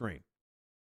on the screen.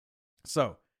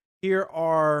 So here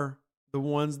are the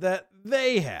ones that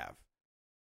they have.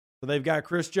 So they've got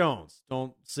Chris Jones.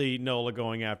 Don't see Nola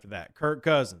going after that. Kirk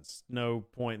Cousins. No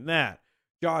point in that.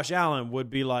 Josh Allen would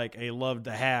be like a love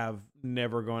to have,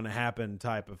 never going to happen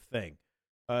type of thing.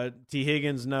 T.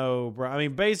 Higgins, no. I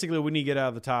mean, basically, we need to get out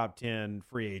of the top 10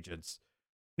 free agents.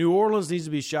 New Orleans needs to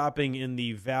be shopping in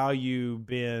the value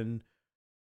bin,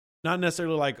 not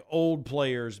necessarily like old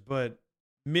players, but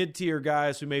mid-tier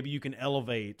guys who maybe you can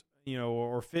elevate,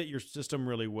 or fit your system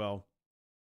really well.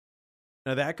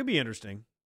 Now, that could be interesting.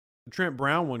 The Trent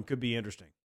Brown one could be interesting.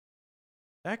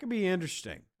 That could be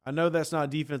interesting. I know that's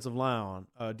not defensive line,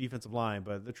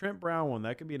 but the Trent Brown one,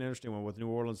 that could be an interesting one with New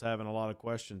Orleans having a lot of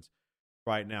questions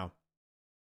right now.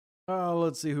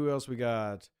 Let's see who else we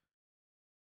got.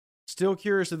 Still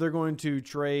curious if they're going to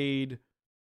trade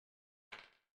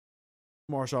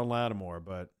Marshawn Lattimore,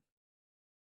 but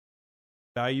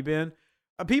value bin.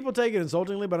 People take it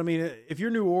insultingly, but I mean, if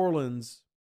you're New Orleans,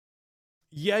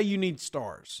 yeah, you need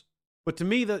stars. But to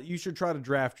me, that you should try to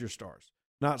draft your stars,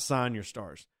 not sign your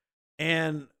stars.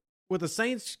 And what the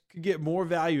Saints could get more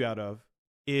value out of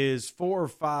is 4 or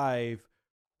 5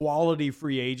 quality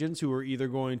free agents who are either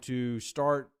going to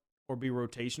start or be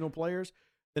rotational players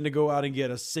than to go out and get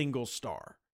a single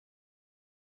star.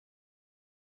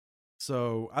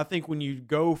 So I think when you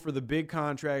go for the big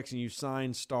contracts and you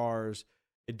sign stars,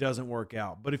 it doesn't work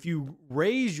out. But if you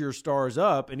raise your stars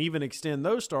up and even extend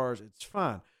those stars, it's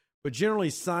fine. But generally,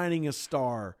 signing a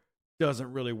star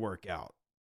doesn't really work out.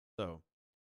 So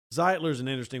Zeitler's an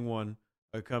interesting one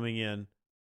coming in.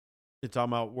 They're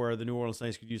talking about where the New Orleans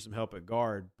Saints could use some help at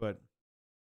guard. But,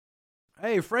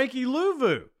 hey, Frankie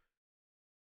Louvu.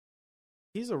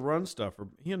 He's a run stuffer.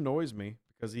 He annoys me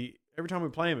because every time we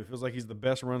play him, it feels like he's the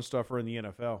best run stuffer in the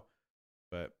NFL.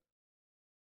 But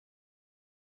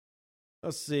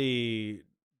let's see.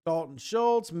 Dalton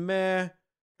Schultz, meh.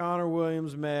 Connor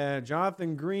Williams, meh.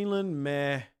 Jonathan Greenland,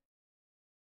 meh.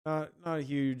 Not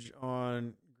huge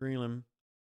on Greenland.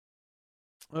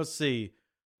 Let's see.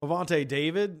 Levante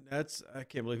David, I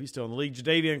can't believe he's still in the league.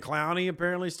 Jadeveon Clowney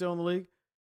apparently still in the league.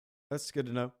 That's good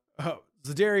to know.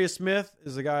 Zadarius Smith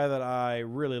is a guy that I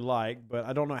really like, but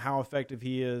I don't know how effective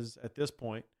he is at this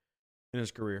point in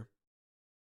his career.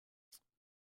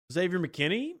 Xavier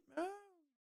McKinney,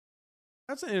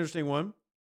 that's an interesting one.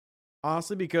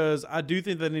 Honestly, because I do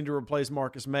think they need to replace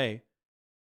Marcus May.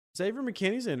 Xavier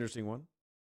McKinney's an interesting one.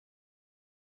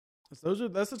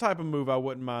 That's the type of move I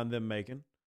wouldn't mind them making.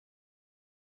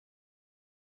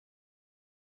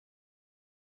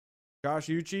 Josh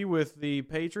Uche with the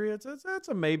Patriots, that's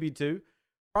a maybe too.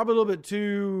 Probably a little bit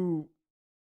too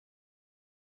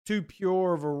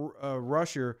pure of a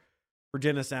rusher for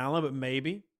Dennis Allen, but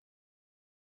maybe.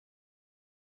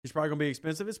 He's probably going to be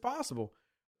expensive. It's possible.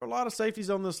 There are a lot of safeties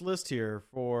on this list here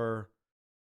for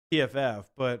PFF,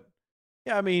 but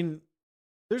yeah, I mean,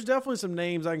 there's definitely some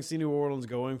names I can see New Orleans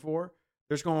going for.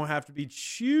 There's going to have to be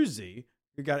choosy.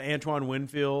 You got Antoine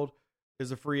Winfield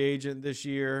is a free agent this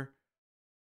year.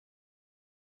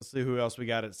 Let's see who else we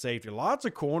got at safety. Lots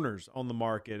of corners on the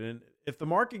market. And if the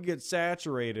market gets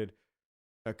saturated,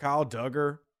 Kyle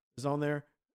Duggar is on there.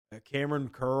 Cameron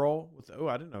Curl.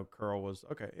 I didn't know Curl was.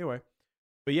 Okay, anyway.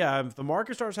 But yeah, if the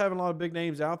market starts having a lot of big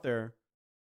names out there,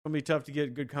 it's going to be tough to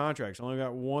get good contracts. Only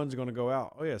got one's going to go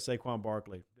out. Oh, yeah, Saquon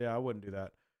Barkley. Yeah, I wouldn't do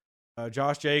that.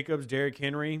 Josh Jacobs, Derrick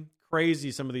Henry.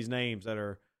 Crazy some of these names that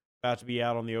are about to be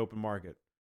out on the open market.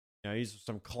 These are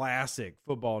some classic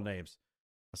football names.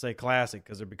 I say classic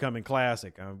because they're becoming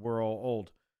classic. We're all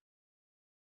old.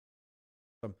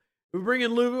 We bring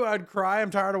in Luvu, I'd cry.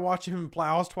 I'm tired of watching him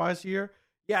plows twice a year.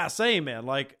 Yeah, same, man.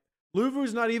 Like,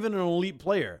 Luvu's not even an elite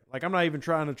player. Like, I'm not even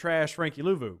trying to trash Frankie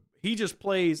Luvu. He just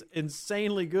plays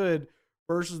insanely good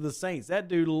versus the Saints. That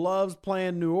dude loves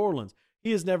playing New Orleans.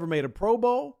 He has never made a Pro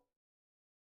Bowl.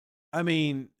 I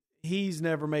mean, he's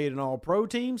never made an all-pro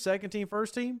team, second team,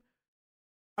 first team.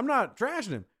 I'm not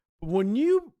trashing him. But when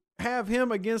you have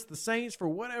him against the Saints for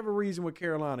whatever reason with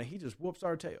Carolina, he just whoops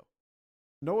our tail.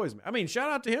 Annoys me. I mean,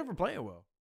 shout out to him for playing well.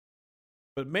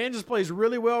 But man just plays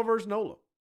really well versus Nola.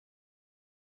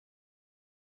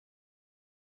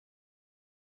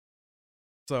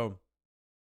 So,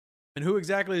 and who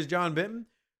exactly is John Benton?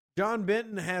 John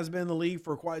Benton has been in the league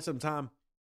for quite some time.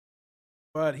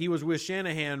 But he was with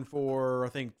Shanahan for, I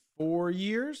think, 4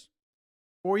 years.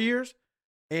 4 years.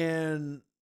 And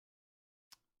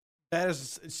it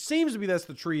seems to be that's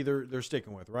the tree they're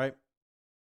sticking with, right?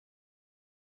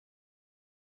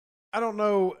 I don't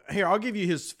know. Here, I'll give you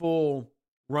his full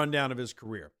rundown of his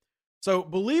career. So,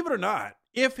 believe it or not,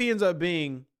 if he ends up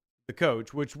being the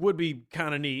coach, which would be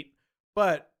kind of neat,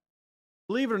 but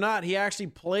believe it or not, he actually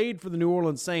played for the New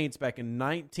Orleans Saints back in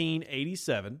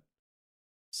 1987.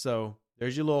 So,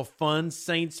 there's your little fun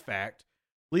Saints fact.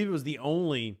 I believe it was the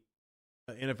only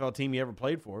NFL team he ever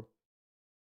played for.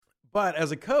 But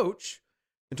as a coach,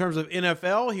 in terms of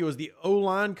NFL, he was the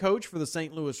O-line coach for the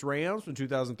St. Louis Rams from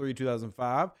 2003 to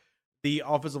 2005. The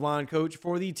offensive line coach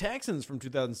for the Texans from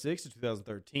 2006 to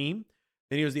 2013.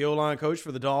 Then he was the O-line coach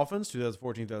for the Dolphins,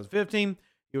 2014-2015.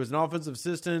 He was an offensive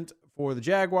assistant for the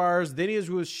Jaguars. Then he was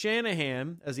with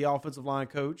Shanahan as the offensive line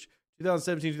coach,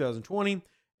 2017-2020.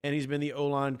 And he's been the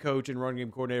O-line coach and run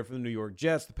game coordinator for the New York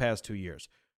Jets the past 2 years.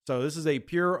 So this is a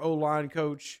pure O-line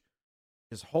coach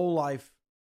his whole life.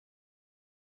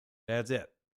 That's it.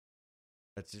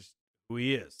 That's just who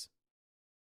he is.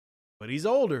 But he's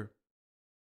older.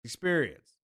 Experience.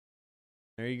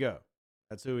 There you go.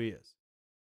 That's who he is.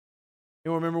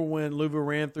 You remember when Luvu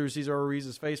ran through Cesar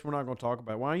Ruiz's face? We're not going to talk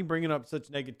about it. Why are you bringing up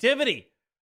such negativity?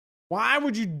 Why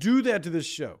would you do that to this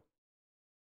show?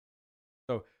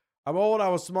 So, I'm old. I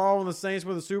was small when the Saints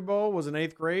won the Super Bowl. Was in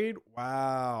 8th grade.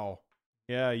 Wow.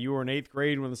 Yeah, you were in 8th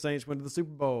grade when the Saints went to the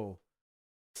Super Bowl.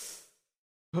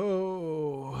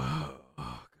 Oh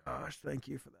gosh. Thank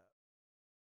you for that.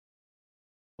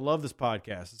 I love this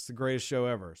podcast. It's the greatest show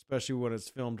ever, especially when it's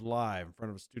filmed live in front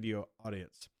of a studio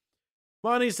audience.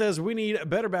 Money says we need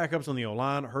better backups on the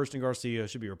O-line. Hurst and Garcia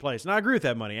should be replaced. And I agree with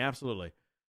that, Money. Absolutely.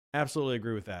 Absolutely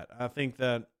agree with that. I think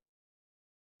that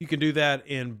you can do that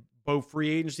in both free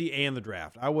agency and the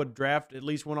draft. I would draft at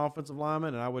least one offensive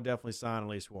lineman, and I would definitely sign at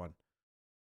least one.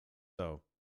 So,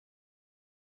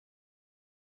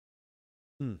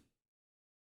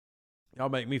 y'all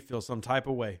make me feel some type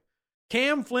of way.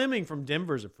 Cam Fleming from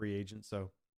Denver is a free agent,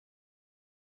 so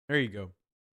there you go.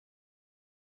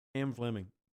 Cam Fleming.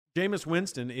 Jameis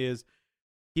Winston is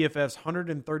PFF's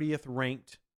 130th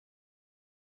ranked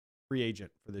free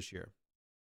agent for this year.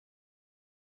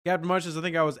 Captain Munches, I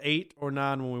think I was 8 or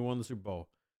 9 when we won the Super Bowl.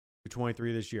 You're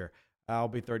 23 this year. I'll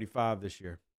be 35 this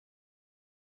year.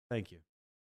 Thank you.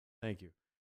 Thank you.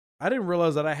 I didn't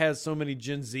realize that I had so many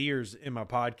Gen Zers in my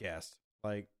podcast.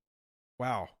 Like,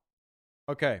 wow.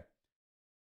 Okay.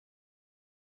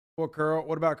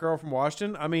 What about Curl from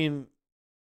Washington? I mean,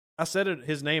 I said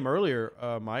his name earlier,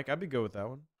 Mike. I'd be good with that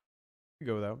one.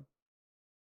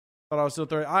 Thought I was still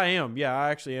 30. I am. Yeah,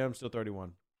 I actually am still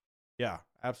 31. Yeah,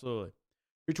 absolutely.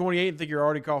 You're 28 and think you're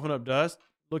already coughing up dust?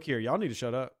 Look here. Y'all need to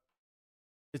shut up.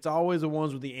 It's always the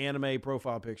ones with the anime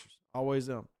profile pictures. Always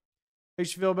them.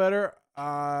 Makes you feel better?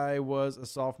 I was a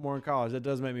sophomore in college. That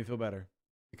does make me feel better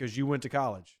because you went to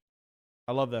college.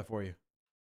 I love that for you.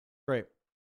 Great.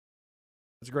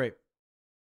 That's great.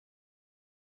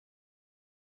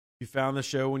 You found the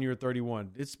show when you were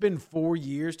 31. It's been 4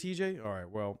 years, TJ. All right.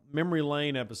 Well, Memory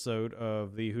Lane episode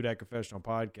of the Who Dat Confessional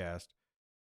podcast.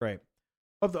 Great.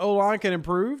 Hope the O-line can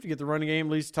improve to get the running game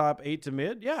at least top 8 to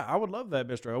mid. Yeah, I would love that,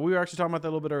 Mr. O. We were actually talking about that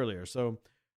a little bit earlier. So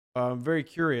I'm very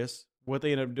curious what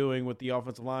they end up doing with the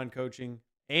offensive line coaching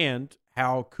and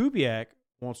how Kubiak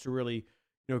wants to really,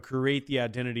 create the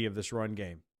identity of this run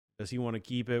game. Does he want to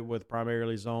keep it with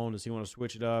primarily zone? Does he want to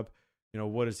switch it up?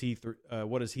 What does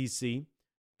he see?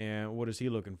 And what is he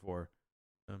looking for?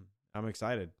 I'm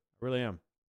excited. I really am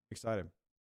excited.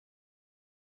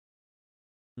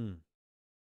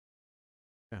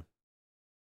 Yeah.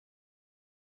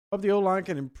 Hope the O-line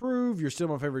can improve. You're still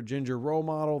my favorite ginger role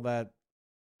model. That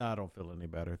I don't feel any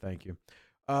better. Thank you.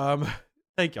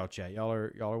 Thank y'all, chat. Y'all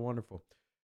are wonderful.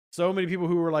 So many people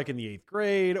who were like in the 8th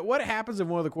grade. What happens if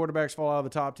one of the quarterbacks fall out of the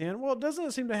top 10? Well, doesn't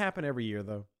it seem to happen every year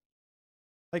though?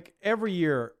 Like every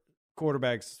year,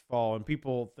 quarterbacks fall and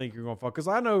people think you're going to fall. Because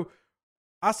I know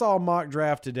I saw a mock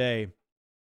draft today.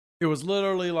 It was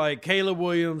literally like Caleb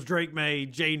Williams, Drake May,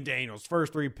 Jaden Daniels,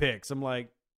 first 3 picks. I'm like,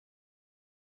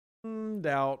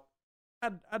 doubt.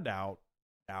 I doubt.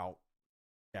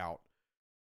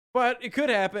 But it could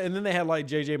happen. And then they had like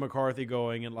J.J. McCarthy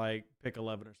going and like pick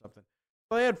 11 or something.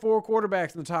 So they had 4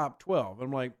 quarterbacks in the top 12.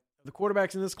 I'm like, the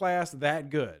quarterbacks in this class that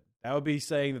good? That would be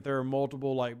saying that there are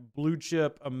multiple like blue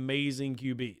chip amazing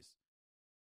QBs.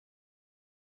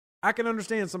 I can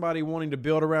understand somebody wanting to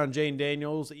build around Jaden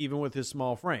Daniels even with his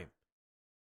small frame.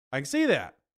 I can see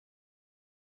that.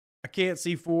 I can't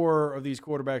see 4 of these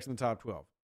quarterbacks in the top 12.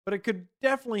 But it could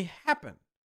definitely happen.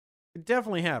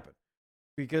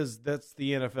 Because that's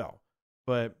the NFL.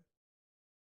 But,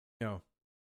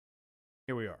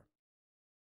 here we are.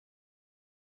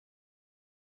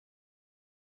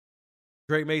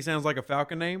 Drake May sounds like a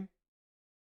Falcon name.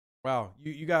 Wow,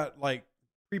 you got like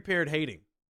prepared hating.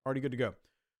 Already good to go.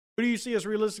 Who do you see us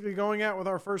realistically going at with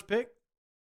our first pick?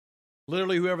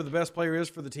 Literally whoever the best player is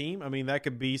for the team. I mean, that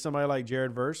could be somebody like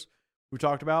Jared Verse, we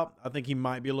talked about. I think he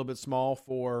might be a little bit small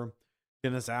for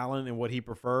Dennis Allen and what he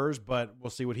prefers, but we'll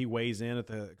see what he weighs in at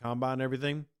the combine and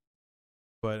everything.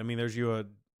 But I mean, there's a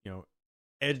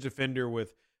edge defender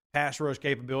with pass rush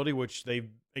capability, which they've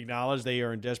acknowledged they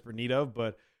are in desperate need of.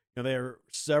 But there are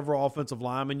several offensive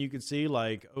linemen you can see,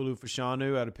 like Olu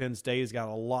Fashanu out of Penn State has got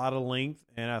a lot of length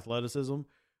and athleticism,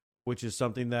 which is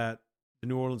something that the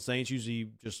New Orleans Saints usually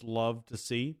just love to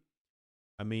see.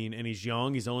 I mean, and he's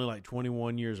young. He's only like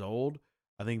 21 years old.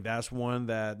 I think that's one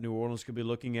that New Orleans could be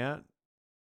looking at.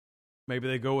 Maybe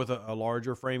they go with a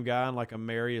larger frame guy like a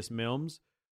Marius Mims.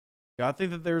 I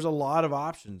think that there's a lot of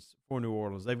options for New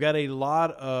Orleans. They've got a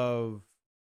lot of,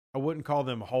 I wouldn't call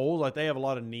them holes. Like they have a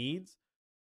lot of needs.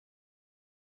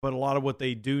 But a lot of what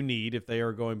they do need, if they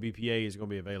are going BPA, is going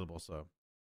to be available. So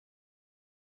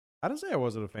I didn't say I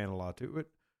wasn't a fan of Latu, but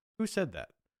who said that?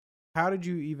 How did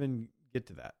you even get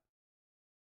to that?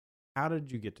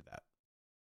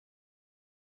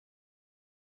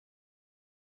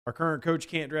 Our current coach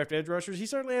can't draft edge rushers. He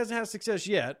certainly hasn't had success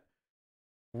yet.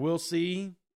 We'll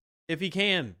see if he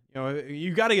can.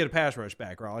 You got to get a pass rush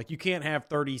back, right? Like you can't have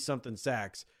 30-something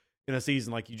sacks in a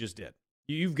season like you just did.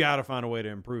 You've got to find a way to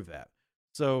improve that.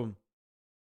 So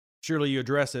surely you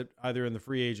address it either in the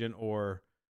free agent or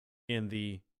in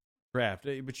the draft.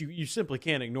 But you simply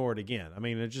can't ignore it again. I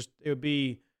mean, it would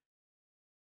be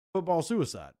football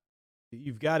suicide.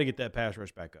 You've got to get that pass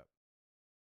rush back up.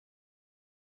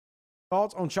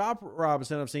 Thoughts on Chop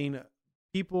Robinson? I've seen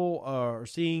people are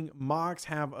seeing mocks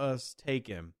have us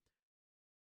taken.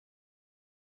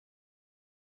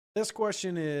 This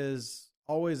question is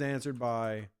always answered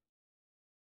by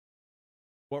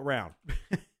what round?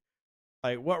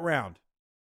 Like, what round?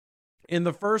 In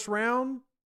the first round,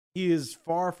 he is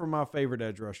far from my favorite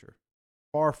edge rusher.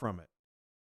 Far from it.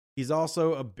 He's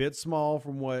also a bit small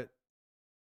from what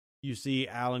you see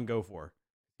Allen go for.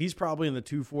 He's probably in the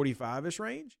 245-ish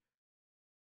range.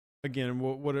 Again,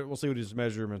 we'll see what his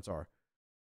measurements are.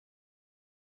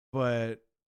 But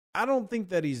I don't think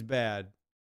that he's bad.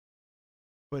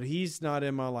 but he's not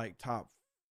in my like top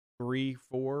 3,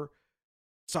 4.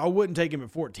 So I wouldn't take him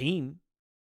at 14.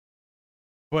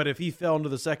 But if he fell into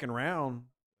the second round,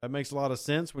 that makes a lot of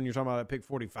sense when you're talking about pick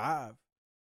 45.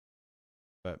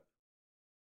 But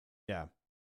yeah.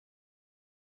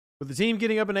 With the team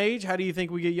getting up in age, how do you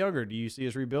think we get younger? Do you see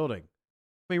us rebuilding?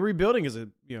 I mean, rebuilding is a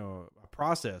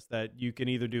process that you can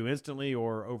either do instantly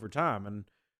or over time. And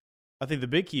I think the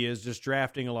big key is just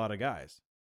drafting a lot of guys.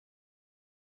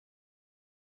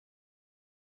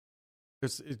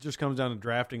 Because it just comes down to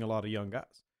drafting a lot of young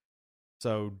guys.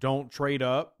 So don't trade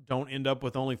up. Don't end up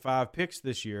with only 5 picks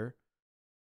this year.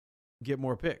 Get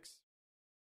more picks.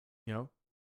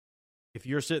 If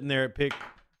you're sitting there at pick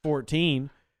 14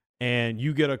 and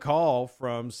you get a call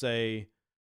from, say,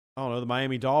 I don't know, the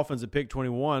Miami Dolphins at pick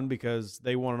 21 because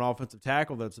they want an offensive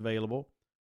tackle that's available,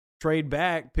 trade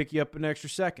back, pick you up an extra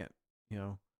second.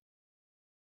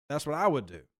 That's what I would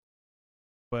do.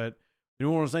 But the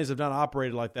New Orleans Saints have not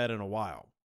operated like that in a while.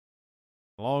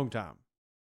 A long time.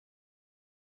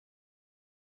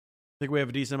 I think we have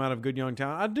a decent amount of good young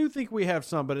talent. I do think we have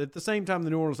some, but at the same time, the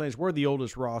New Orleans Saints were the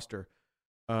oldest roster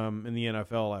in the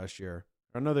NFL last year.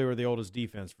 I know they were the oldest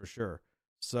defense for sure.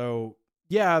 So,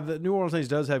 yeah, the New Orleans Saints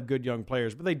does have good young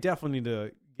players, but they definitely need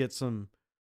to get some,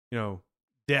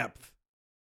 depth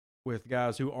with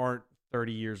guys who aren't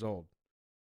 30 years old.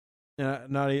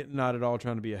 Not at all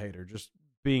trying to be a hater, just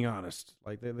being honest.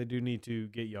 Like, they do need to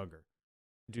get younger.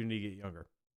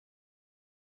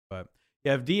 But,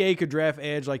 yeah, if DA could draft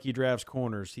edge like he drafts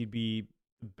corners, he'd be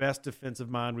the best defensive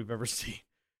mind we've ever seen.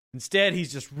 Instead,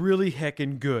 he's just really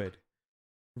heckin' good.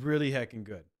 Really heckin'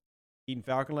 good. Eating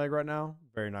Falcon leg right now.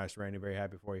 Very nice, Randy. Very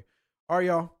happy for you. All right,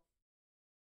 y'all.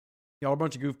 Y'all are a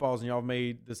bunch of goofballs, and y'all have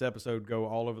made this episode go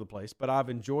all over the place. But I've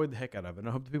enjoyed the heck out of it. And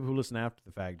I hope the people who listen after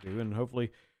the fact do. And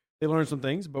hopefully they learn some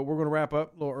things. But we're going to wrap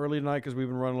up a little early tonight because we've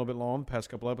been running a little bit long the past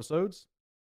couple episodes.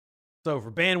 So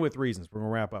for bandwidth reasons, we're going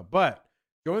to wrap up. But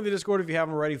join the Discord if you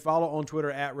haven't already. Follow on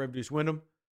Twitter at RevDeuceWyndham.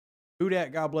 Who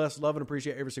dat? God bless. Love and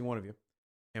appreciate every single one of you.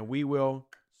 And we will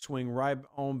swing right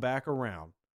on back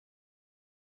around.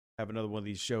 Have another one of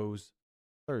these shows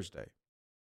Thursday.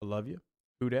 I love you.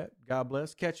 Who dat? God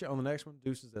bless. Catch you on the next one.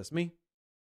 Deuces, that's me.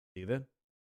 See you then.